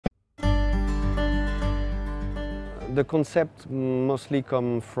The concept mostly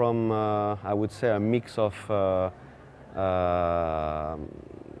come from, I would say, a mix of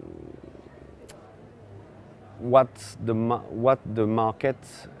what the market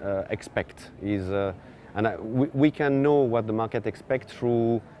expect is, we can know what the market expect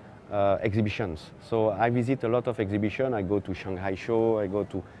through exhibitions. So I visit a lot of exhibitions. I go to Shanghai show, I go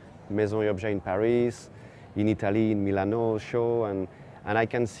to Maison Objet in Paris, in Italy, in Milano show, and I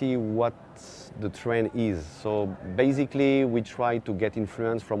can see what the trend is. So basically, we try to get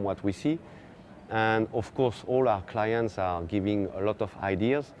influence from what we see. And of course, all our clients are giving a lot of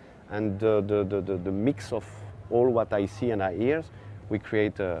ideas. And the mix of all what I see and I hear, we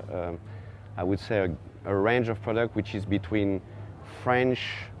create, I would say, a range of product which is between French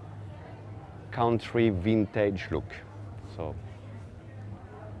country vintage look. So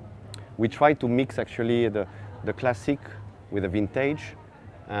we try to mix actually the classic with the vintage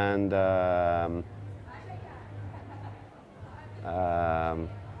and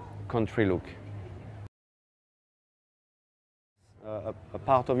country look. A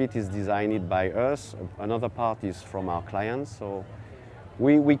part of it is designed by us, another part is from our clients. So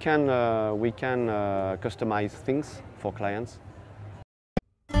we can customize things for clients.